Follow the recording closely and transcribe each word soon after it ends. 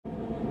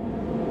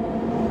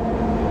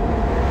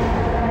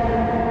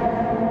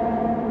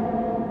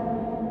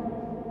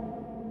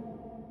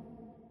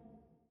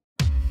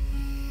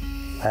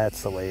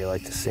That's the way you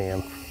like to see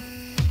them.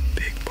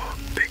 Big buck,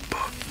 big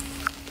buck.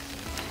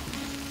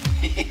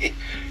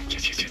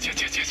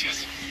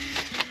 Yes.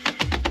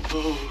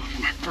 Oh,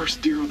 my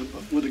first deer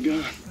with a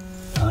gun.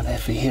 Hunt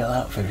F.E. Hill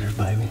Outfitters,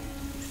 baby.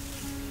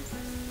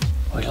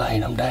 We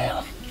laying them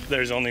down.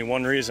 There's only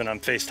one reason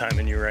I'm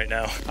FaceTiming you right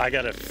now. I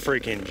got a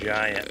freaking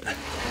giant.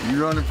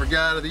 You running for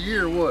guy of the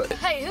year or what?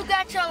 Hey, who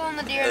got y'all on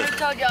the deer and who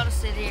told y'all to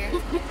sit here?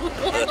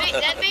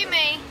 That'd be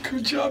me.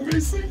 Good job,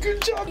 Mason.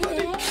 Good job,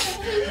 buddy.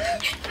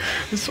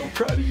 I'm so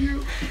proud of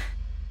you.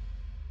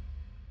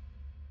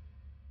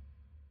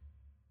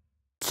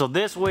 So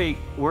this week,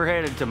 we're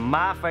headed to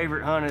my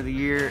favorite hunt of the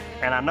year,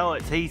 and I know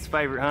it's Heath's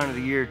favorite hunt of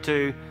the year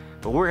too,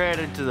 but we're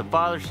headed to the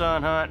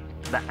father-son hunt,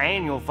 the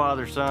annual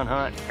father-son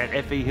hunt at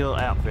F.E. Hill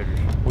Outfitters.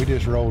 We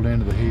just rolled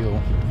into the hill,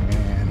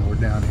 and we're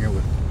down here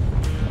with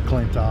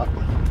McClintock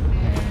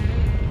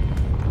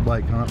and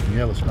Blake Hunt from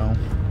Yellowstone.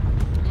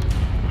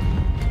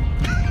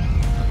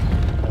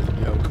 That's a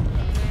joke.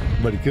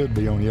 But he could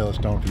be on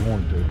Yellowstone if he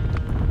wanted to.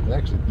 He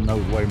actually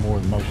knows way more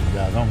than most of the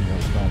guys on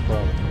Yellowstone,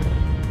 probably.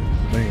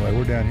 But anyway,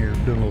 we're down here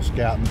doing a little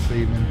scouting this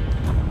evening,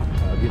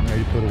 getting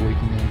ready to put a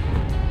weekend in.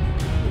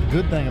 The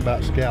good thing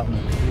about scouting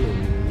at the hill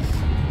is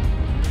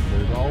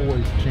there's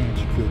always a chance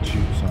you could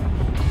shoot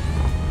something.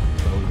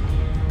 So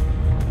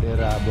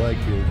Dead-Eye Blake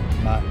here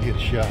might get a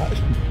shot.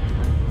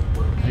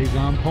 He's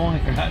on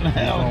point right now.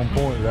 He's on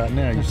point right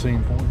now. You see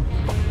him pointing?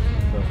 So,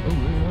 oh,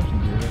 there's some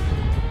deer right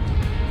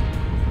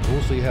there.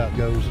 We'll see how it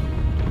goes.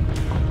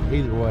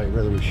 Either way,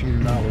 whether we shoot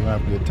or not, we're gonna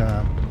have a good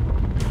time.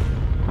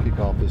 Kick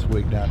off this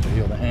week down at the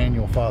hill, the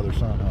annual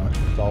father-son hunt.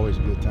 It's always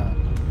a good time.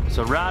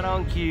 So right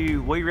on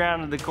cue, we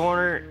rounded the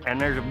corner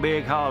and there's a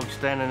big hog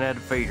standing at a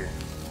feeder.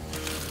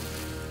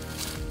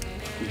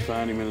 You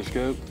find him in the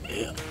scope?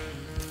 Yeah.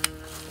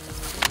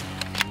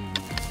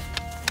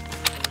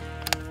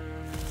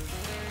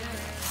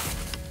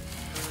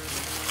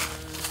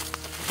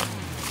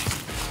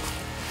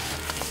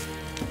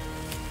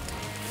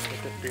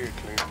 Get that deer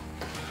clear.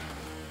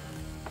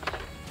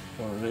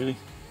 Already?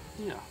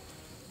 Yeah.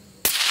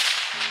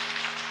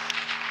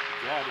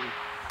 Got him.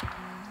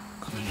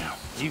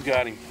 You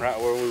got him right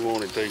where we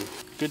wanted to.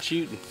 Good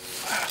shooting.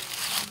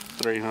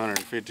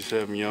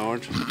 357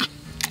 yards.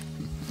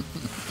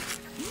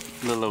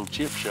 Little old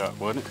chip shot,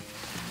 wasn't it?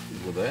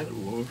 Well, that it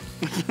was.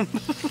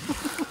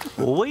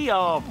 Well, we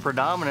all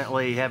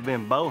predominantly have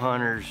been bow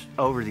hunters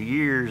over the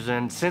years,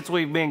 and since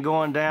we've been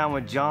going down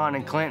with John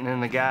and Clinton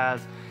and the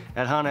guys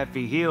at Hunt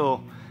F.E.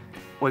 Hill,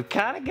 we've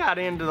kind of got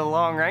into the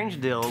long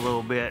range deal a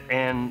little bit,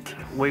 and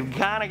we've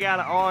kind of got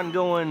an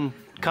ongoing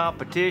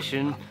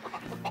competition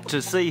to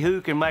see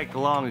who can make the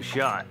longest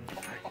shot.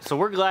 So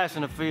we're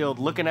glassing the field,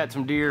 looking at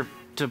some deer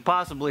to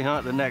possibly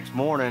hunt the next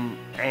morning,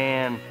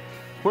 and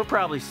we're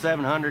probably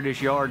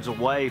 700-ish yards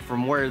away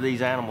from where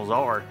these animals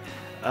are.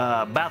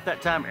 About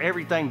that time,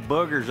 everything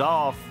boogers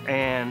off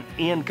and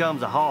in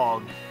comes a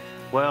hog.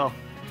 Well,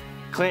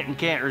 Clinton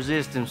can't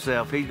resist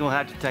himself. He's gonna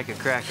have to take a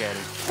crack at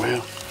him.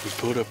 Well, we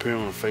put up here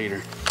on a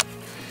feeder,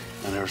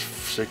 and there's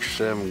 6 or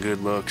 7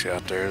 good bucks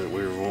out there that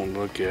we were wanting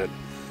to look at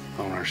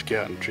on our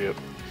scouting trip,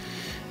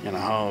 and a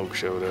hog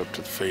showed up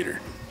to the feeder.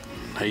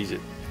 He's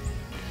at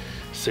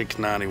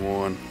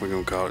 691. We're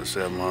gonna call it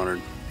 700.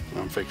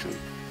 I'm fixing to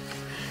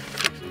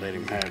let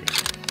him have it.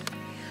 As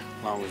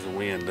long as the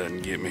wind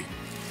doesn't get me,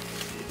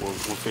 we're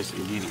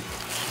fixing to get him.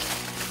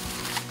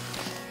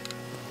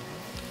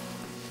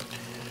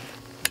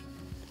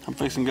 I'm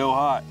fixing to go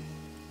hot.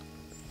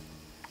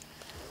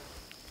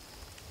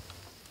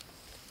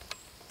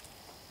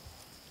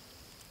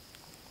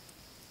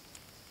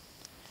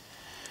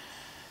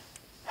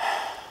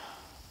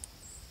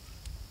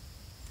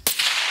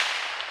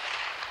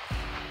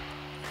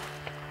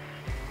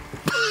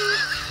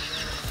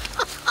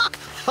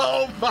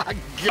 Oh my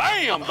God!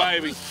 Bam,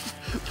 baby!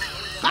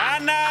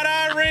 Night night,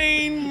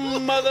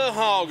 Irene, mother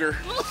hogger.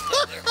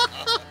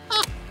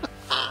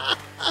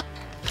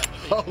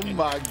 Oh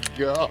my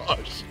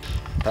gosh!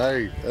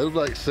 Hey, that was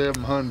like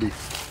 700.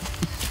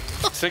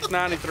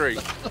 693.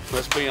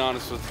 Let's be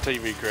honest with the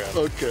TV crowd.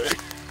 Okay.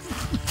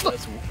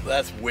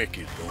 That's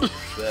wicked, boys.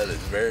 That is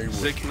very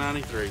wicked.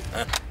 693.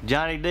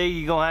 Johnny D,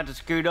 you're gonna have to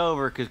scoot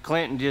over because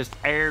Clinton just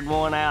aired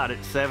one out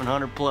at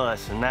 700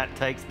 plus, and that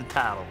takes the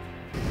title.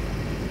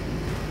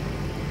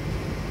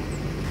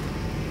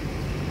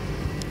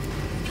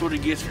 That's what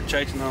he gets for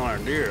chasing all our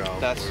deer off.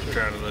 That's we're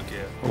trying to look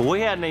at. Well,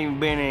 we hadn't even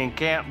been in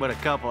camp but a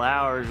couple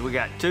hours. We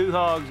got 2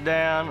 hogs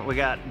down. We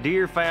got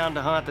deer found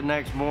to hunt the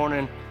next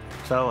morning.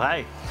 So,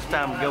 hey, it's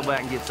time to go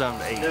back and get something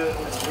to eat.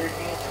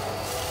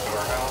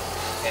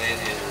 And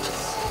it is.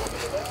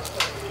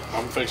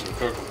 I'm fixing to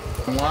cook them.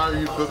 Why are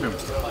you cooking?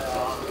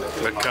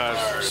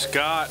 Because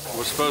Scott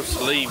was supposed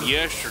to leave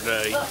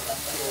yesterday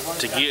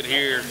to get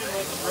here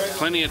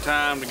plenty of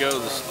time to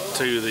go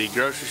to the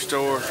grocery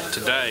store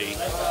today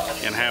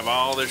and have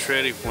all this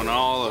ready when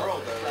all the,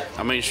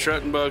 I mean,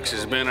 Strutting Bucks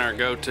has been our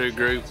go-to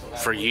group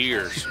for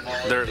years.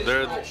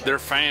 They're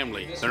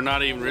family. They're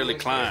not even really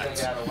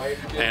clients.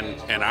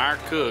 And our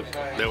cook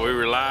that we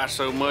rely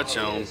so much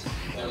on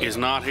is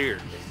not here.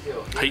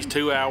 He's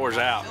 2 hours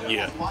out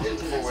yet.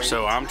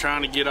 So I'm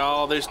trying to get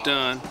all this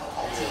done.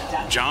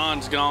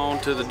 John's gone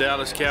to the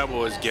Dallas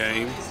Cowboys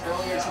game.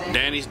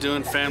 Danny's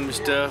doing family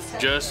stuff.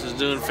 Justin's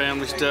doing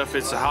family stuff.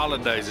 It's the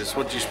holidays. It's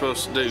what you're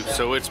supposed to do.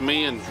 So it's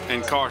me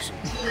and Carson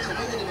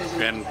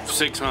and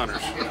 6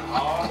 hunters.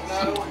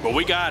 But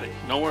we got it.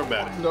 Don't worry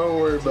about it. Don't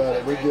worry about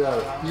it. We got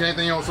it. You got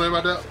anything you want to say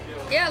about that?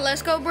 Yeah,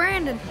 let's go,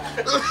 Brandon.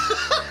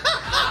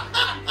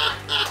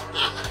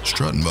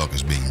 Strut and Buck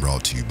is being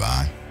brought to you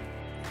by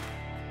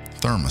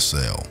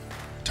Thermacell.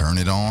 Turn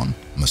it on,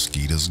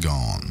 mosquitoes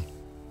gone.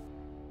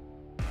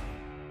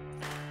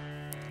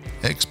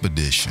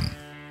 Expedition.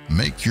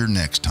 Make your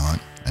next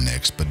hunt an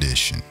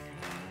expedition.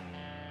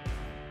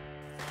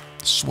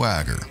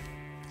 Swagger.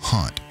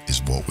 Hunt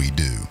is what we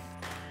do.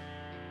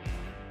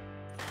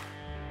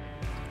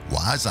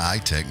 Wise Eye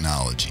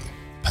Technology.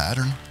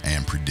 Pattern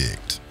and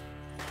predict.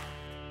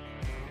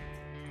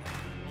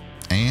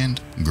 And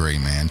Gray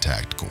Man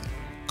Tactical.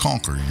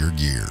 Conquer your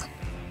gear.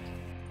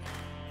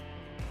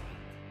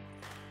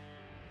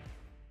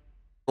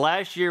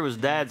 Last year was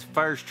Dad's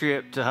first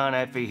trip to Hunt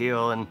F.E.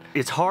 Hill, and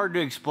it's hard to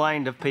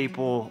explain to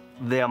people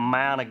the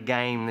amount of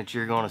game that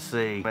you're going to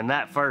see. And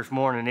that first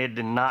morning, it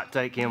did not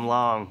take him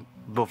long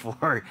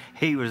before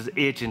he was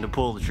itching to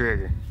pull the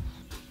trigger.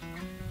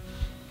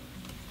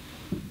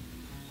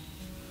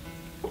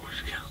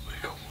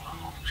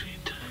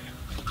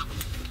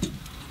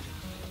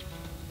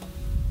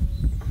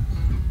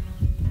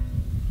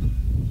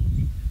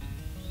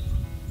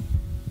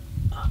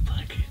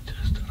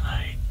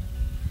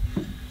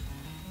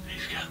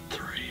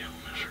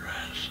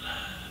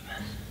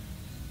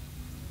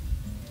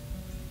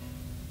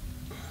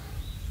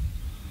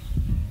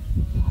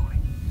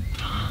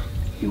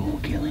 You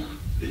won't kill him?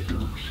 Yeah,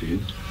 I'll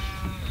shoot.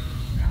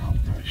 I'll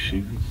probably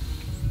shoot him.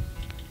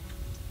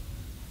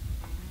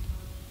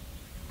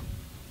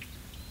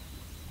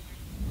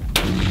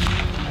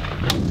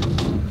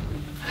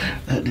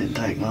 That didn't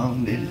take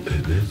long, did it?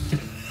 It did.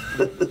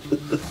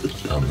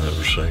 I've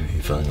never seen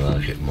anything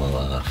like it in my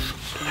life.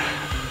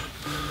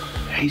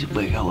 He's a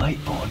big old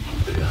 8-point.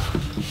 Yeah.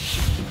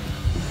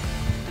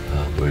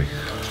 I'll be.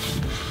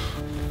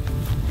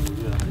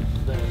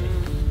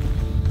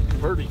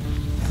 Purdy.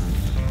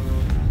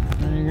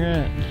 There you go.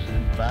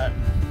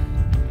 Fighting.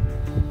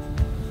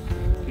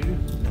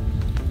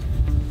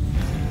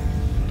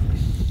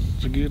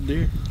 It's a good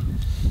deer.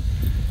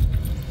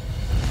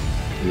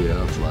 Yeah,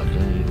 I was like, I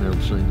ain't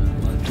never seen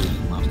nothing like this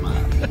in my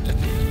mind.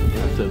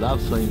 I said,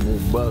 I've seen more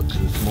bucks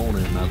this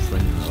morning than I've seen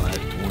in the last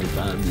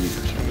 25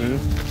 years.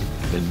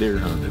 Yeah. And deer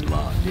hunted a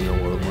lot, you know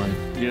what I mean?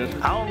 Yeah.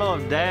 I don't know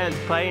if Dad's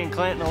paying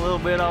Clinton a little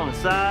bit on the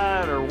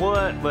side or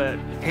what, but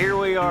here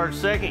we are,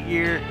 second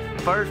year,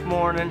 first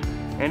morning,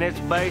 and it's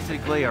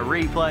basically a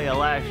replay of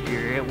last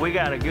year. We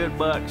got a good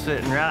buck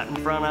sitting right in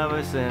front of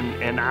us,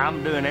 and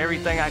I'm doing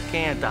everything I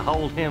can to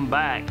hold him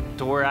back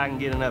to where I can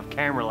get enough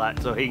camera light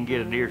so he can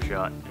get a deer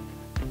shot.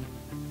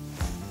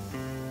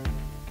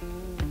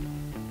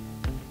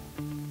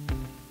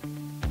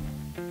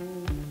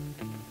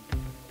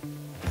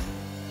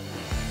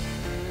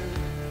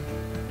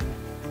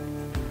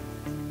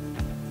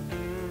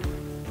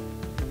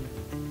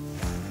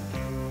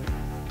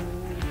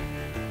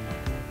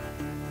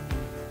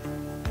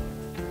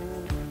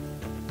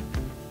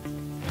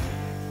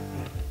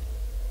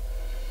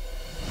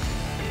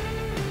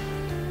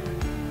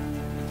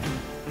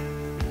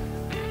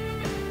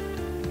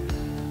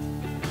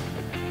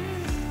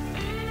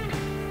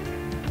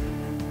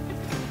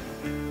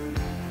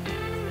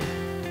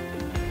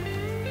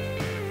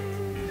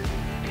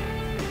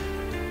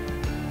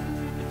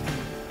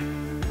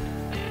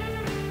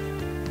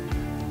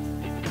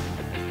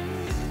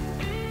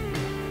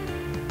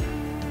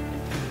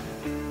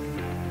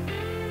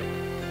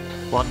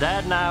 While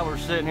Dad and I were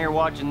sitting here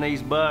watching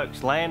these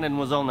bucks, Landon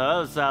was on the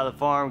other side of the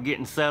farm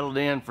getting settled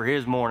in for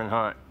his morning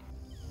hunt.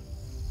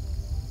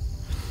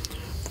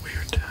 We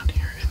are down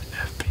here in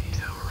F.E.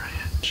 Hill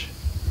Ranch,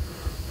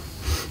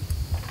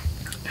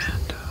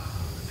 and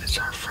it's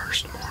our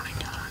first morning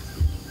hunt.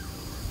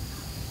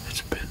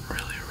 It's been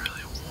really,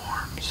 really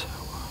warm, so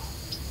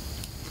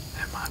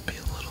it might be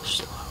a little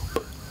slow,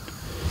 but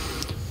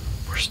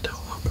we're still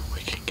hoping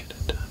we can get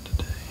it done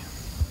today.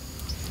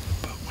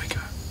 But we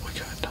got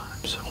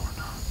time, so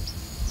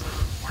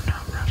we're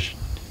not rushing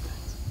anything.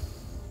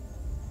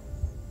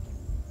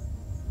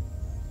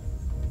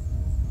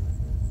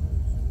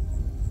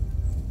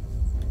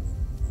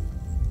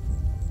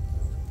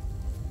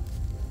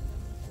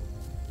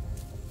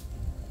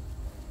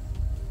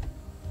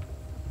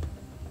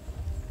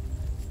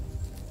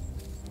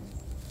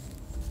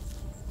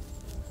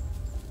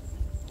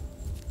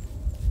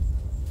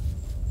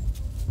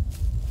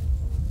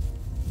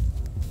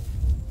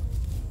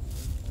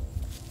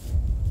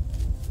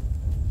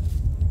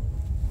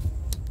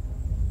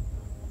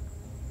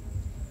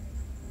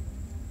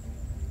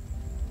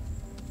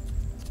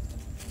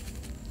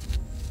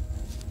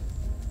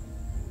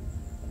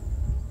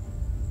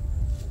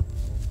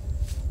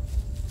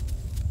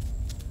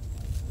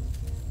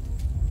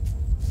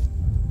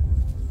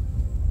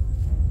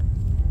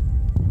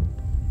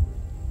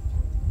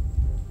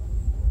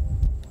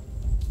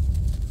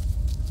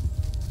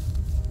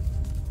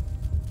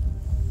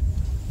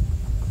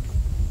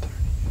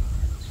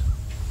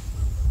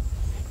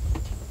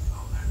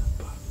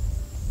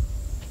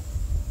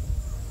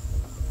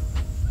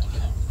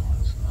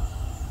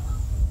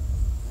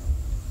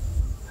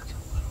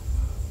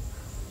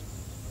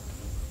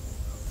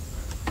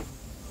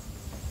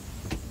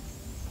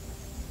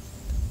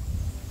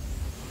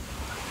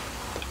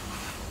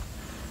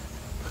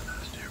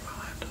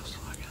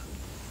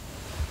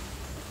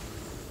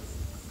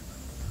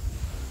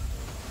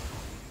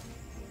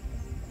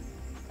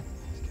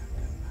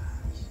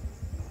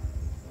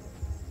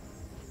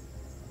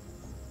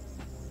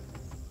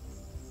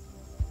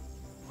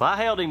 Well, I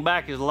held him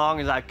back as long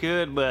as I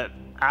could, but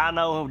I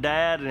know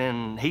Dad,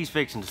 and he's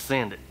fixing to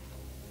send it.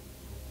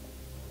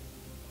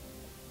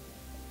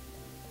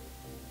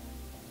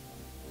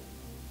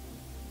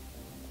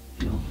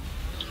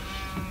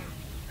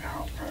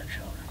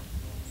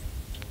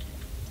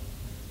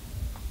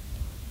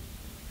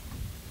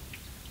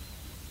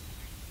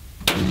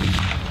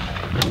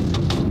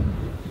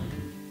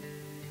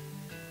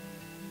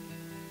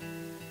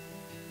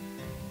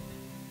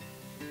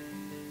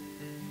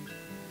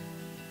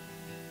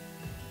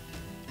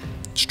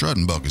 Strut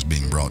and Buck is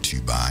being brought to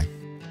you by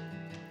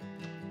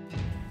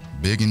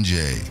Big and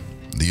J.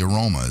 The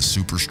aroma is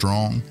super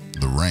strong,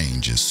 the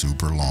range is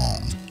super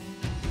long.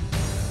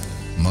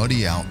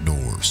 Muddy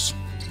Outdoors.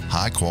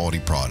 High quality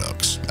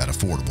products at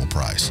affordable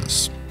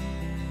prices.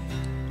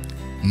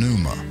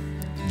 Numa.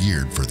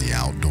 Geared for the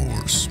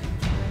outdoors.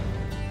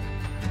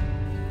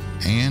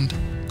 And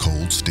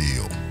Cold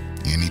Steel.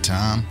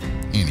 Anytime,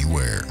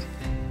 anywhere.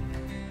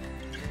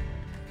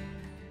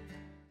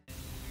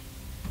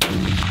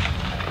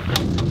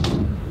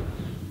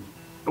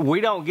 We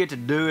don't get to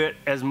do it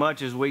as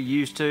much as we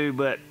used to,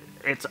 but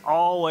it's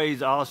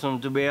always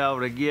awesome to be able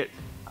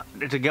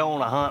to go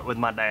on a hunt with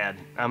my dad.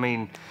 I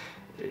mean,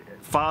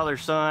 father,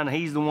 son,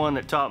 he's the one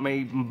that taught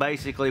me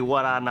basically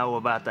what I know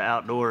about the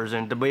outdoors,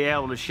 and to be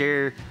able to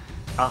share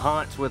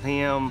hunts with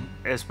him,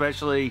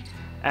 especially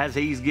as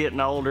he's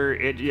getting older,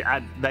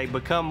 they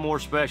become more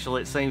special,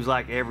 it seems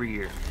like, every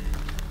year.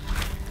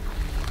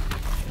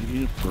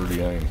 He is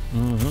pretty aim.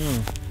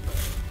 Mm-hmm.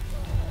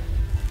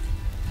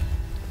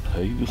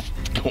 He's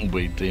gonna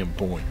be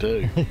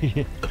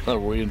 10.2. Are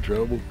we in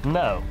trouble?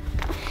 No.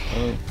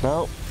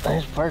 No,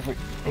 that's perfect.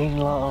 He's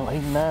long,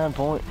 he's 9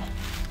 point.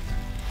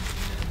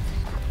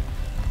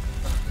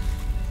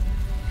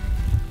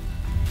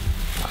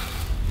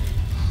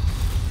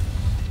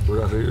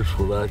 Right here's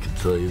what I could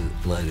say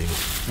that made him.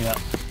 Yeah.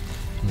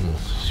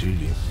 Shoot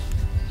him.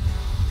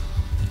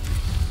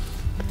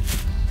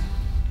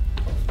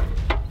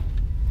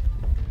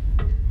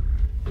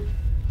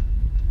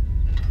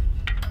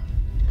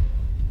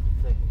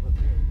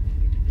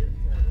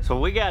 So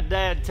we got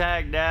Dad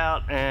tagged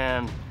out,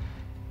 and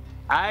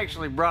I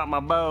actually brought my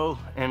bow,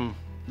 and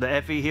the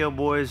F.E. Hill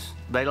boys,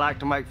 they like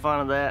to make fun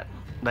of that.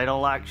 They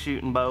don't like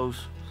shooting bows,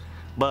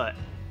 but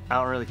I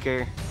don't really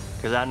care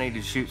because I need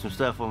to shoot some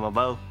stuff with my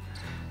bow.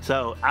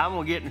 So I'm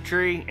gonna get in the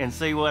tree and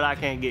see what I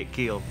can get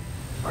killed.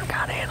 We're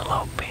kind of in a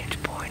little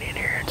pinch point in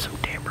here and some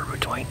timber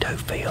between two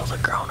fields, a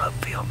grown-up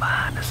field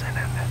behind us and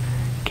then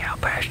the cow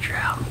pasture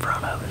out in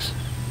front of us.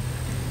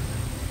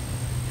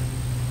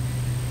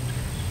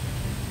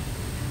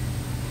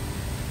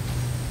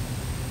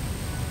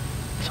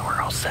 So we're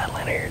gonna settle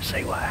in here and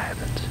see what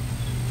happens.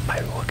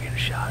 Maybe we'll get a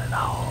shot at a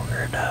hog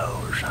or a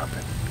doe or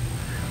something.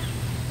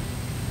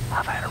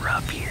 I've had a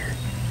rough year,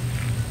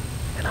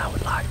 and I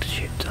would like to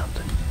shoot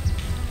something.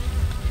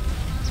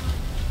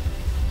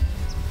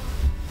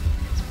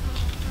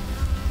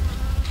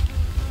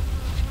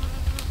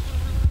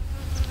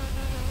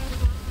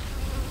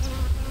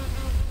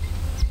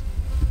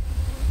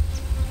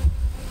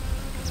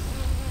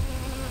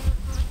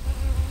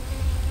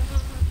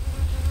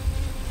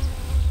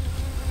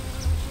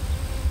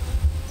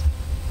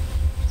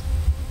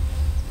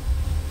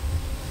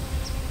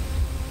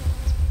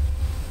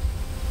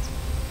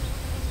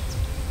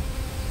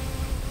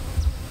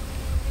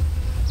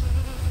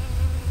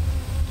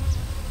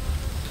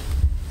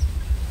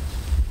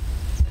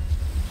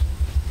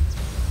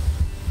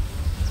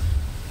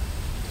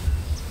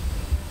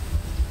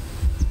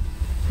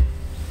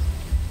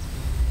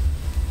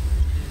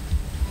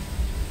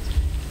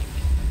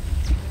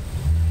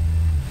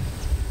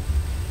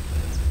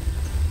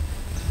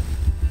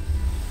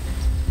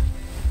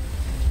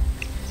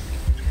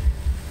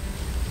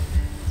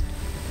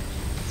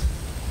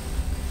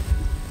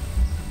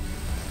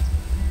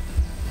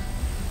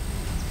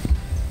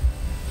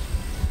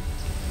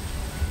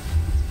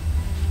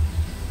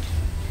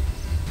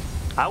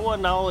 I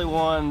wasn't the only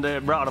one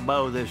that brought a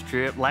bow this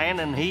trip.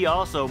 Landon, he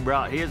also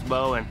brought his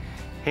bow, and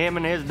him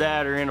and his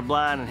dad are in a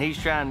blind, and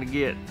he's trying to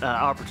get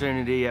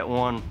opportunity at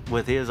one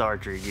with his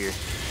archery gear.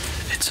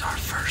 It's our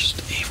first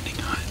evening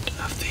hunt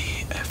of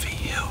the F.E.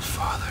 Hill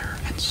father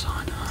and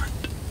son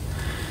hunt.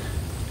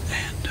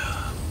 And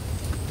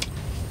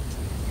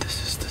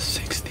this is the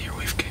 6th year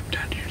we've came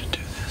down here to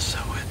do this, so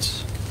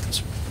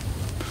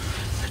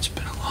it's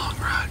been a long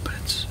ride, but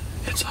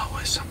it's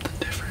always something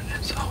different.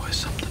 It's always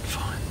something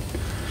fun.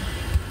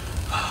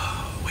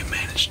 We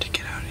managed to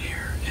get out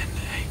here in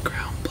a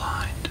ground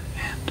blind,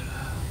 and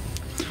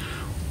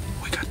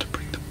we got to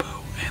bring the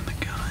bow and the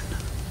gun.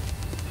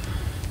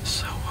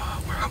 So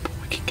we're hoping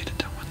we can get it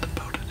done with the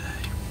bow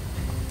today.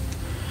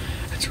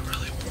 It's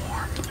really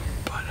warm,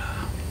 but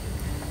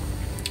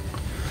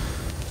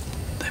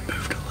they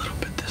moved a little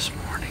bit this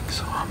morning,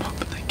 so I'm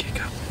hoping they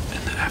kick up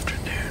in the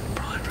afternoon,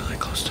 probably really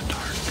close to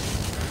dark.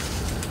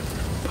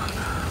 But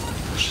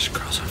let's just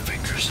cross our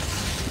fingers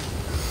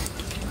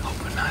and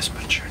hope a nice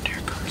mature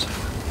deer comes out.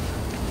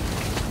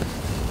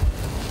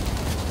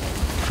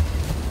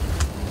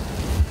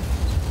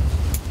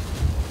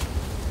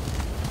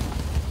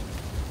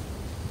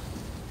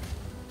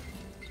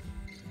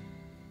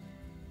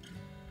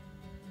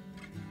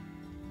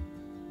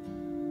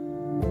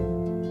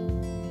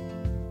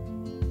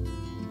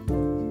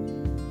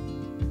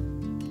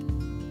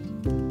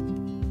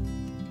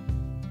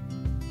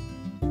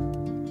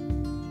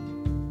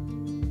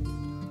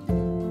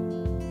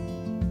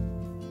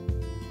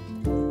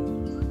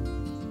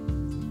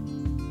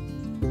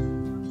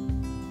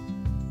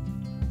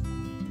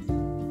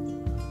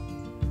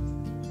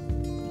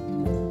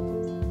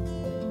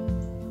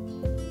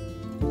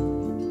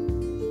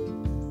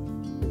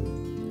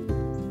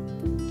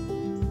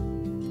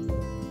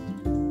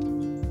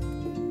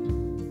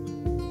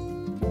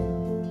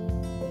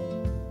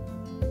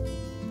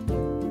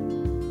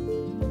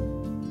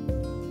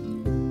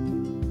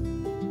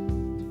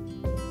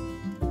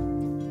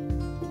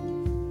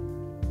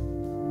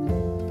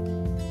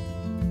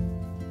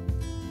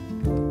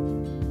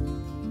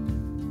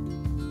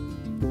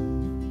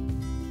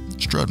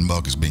 Strut and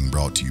Buck is being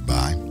brought to you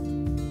by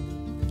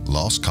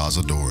Los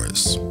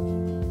Cazadores,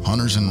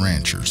 hunters and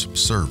ranchers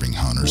serving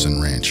hunters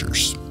and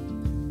ranchers.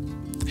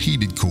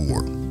 Heated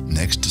core,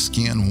 next to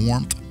skin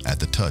warmth at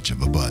the touch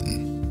of a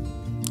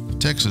button.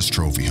 Texas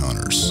Trophy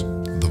Hunters,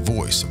 the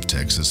voice of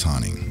Texas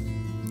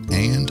hunting.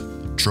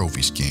 And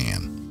Trophy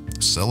Scan,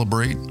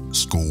 celebrate,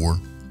 score,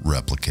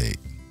 replicate.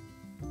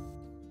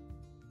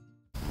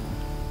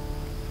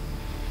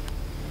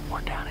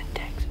 We're down in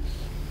Texas.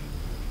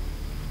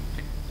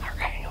 Our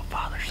annual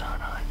father-son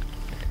hunt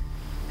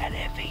at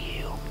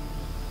F.E.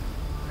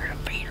 There's a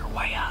feeder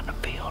way out in the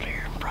field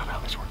here in front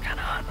of us. We're kind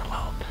of hunting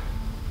along the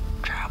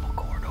travel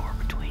corridor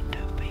between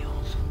two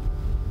fields.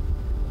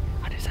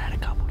 I just had a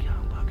couple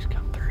young bucks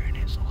come through and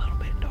it's a little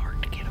bit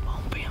dark to get them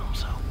on film,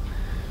 so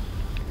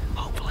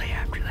hopefully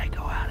after they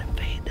go out and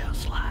feed, they'll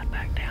slide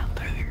back down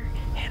through here,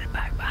 headed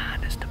back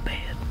behind us to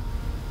bed.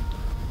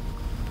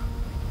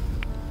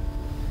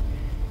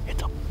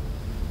 It's a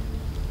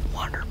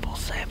wonderful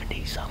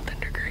 70-something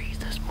degrees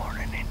this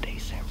morning in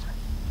December.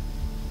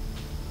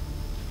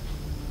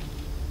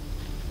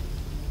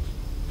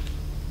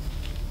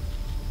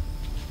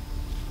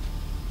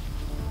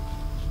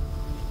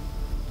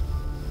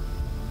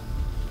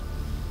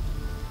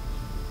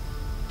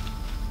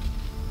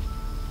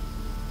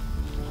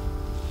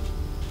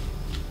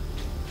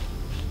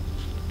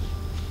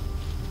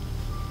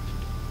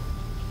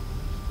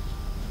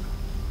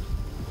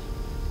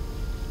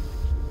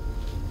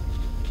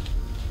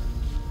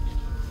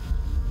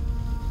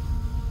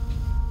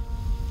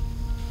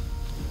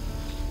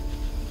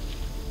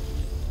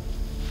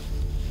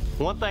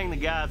 One thing the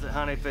guys at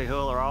Hunt F.E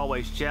are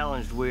always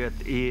challenged with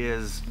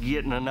is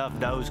getting enough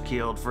does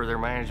killed for their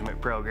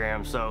management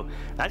program. So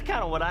that's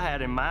kind of what I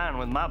had in mind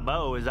with my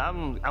bow, is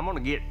I'm gonna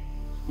get,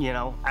 you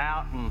know,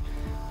 out and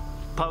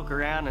poke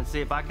around and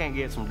see if I can't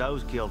get some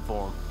does killed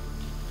for them.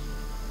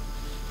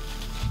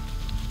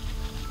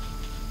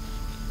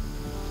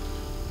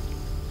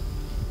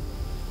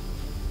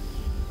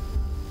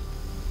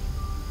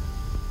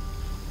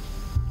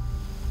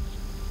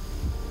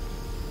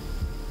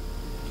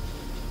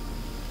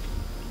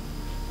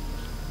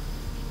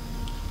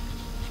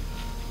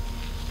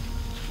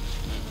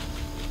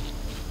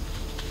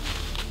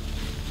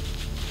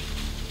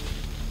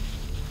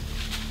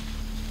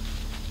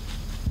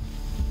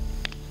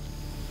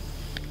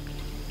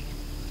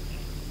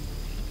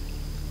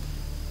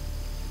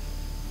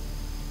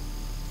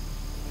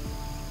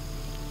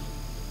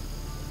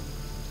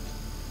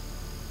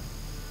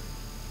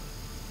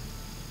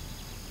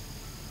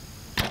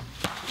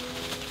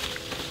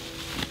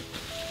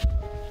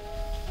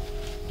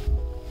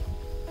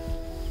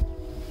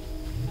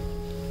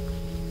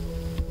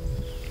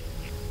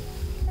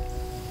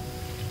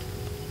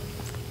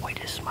 We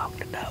just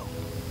smoked a doe.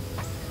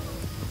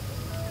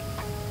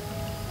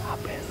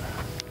 I've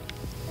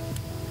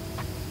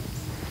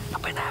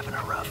been having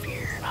a rough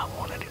year and I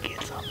wanted to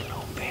get something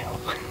on film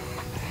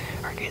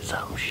or get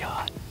something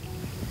shot.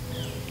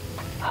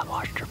 I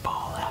watched her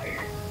fall out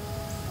here.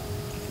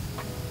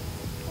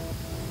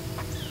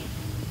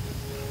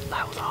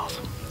 That was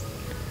awesome.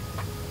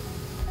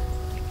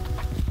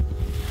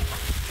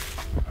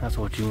 That's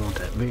what you want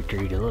that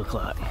victory to look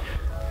like.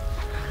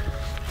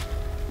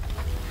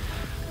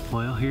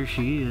 Well, here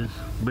she is,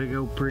 big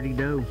old pretty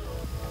doe.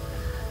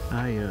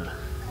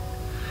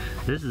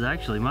 This is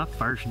actually my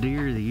first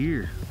deer of the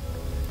year.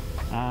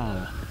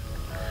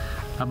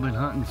 I've been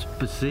hunting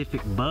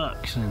specific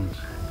bucks and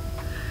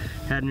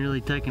hadn't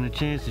really taken a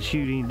chance to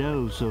shoot any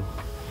does, so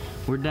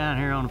we're down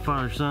here on a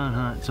father-son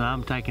hunt, so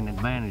I'm taking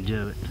advantage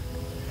of it.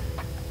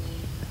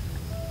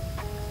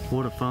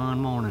 What a fun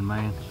morning,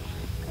 man.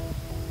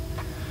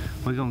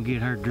 We're gonna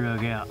get her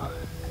drug out.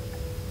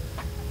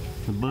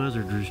 The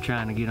buzzard was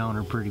trying to get on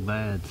her pretty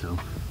bad, so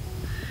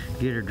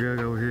get her drug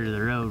over here to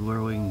the road where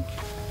we can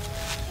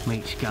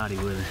meet Scotty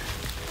with her.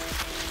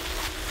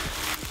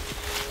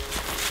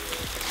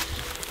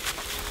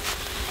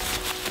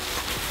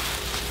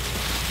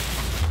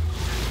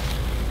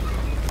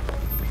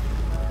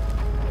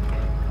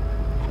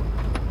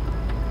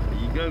 There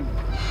you go.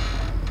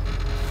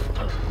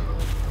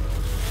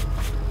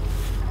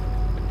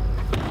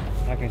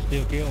 I can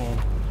still kill one.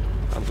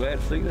 I'm glad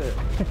to see that.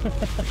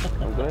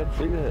 I'm glad to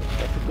see that.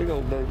 That's a big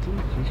old doe too.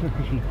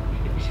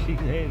 She's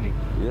heavy.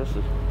 Yes,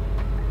 sir.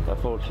 How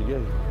far did she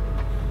go?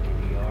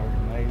 80 yards,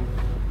 maybe.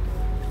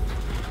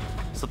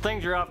 So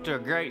things are off to a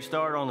great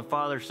start on the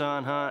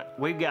father-son hunt.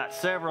 We've got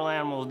several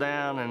animals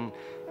down, and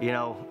you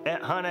know,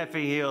 at Hunt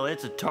F.E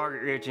it's a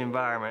target-rich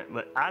environment,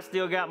 but I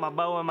still got my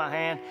bow in my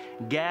hand.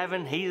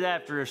 Gavin, he's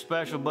after a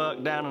special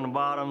buck down in the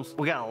bottoms.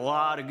 We got a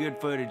lot of good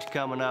footage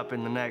coming up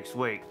in the next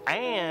week.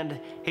 And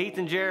Heath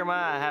and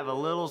Jeremiah have a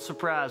little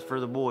surprise for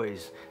the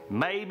boys.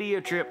 Maybe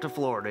a trip to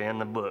Florida in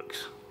the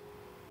books.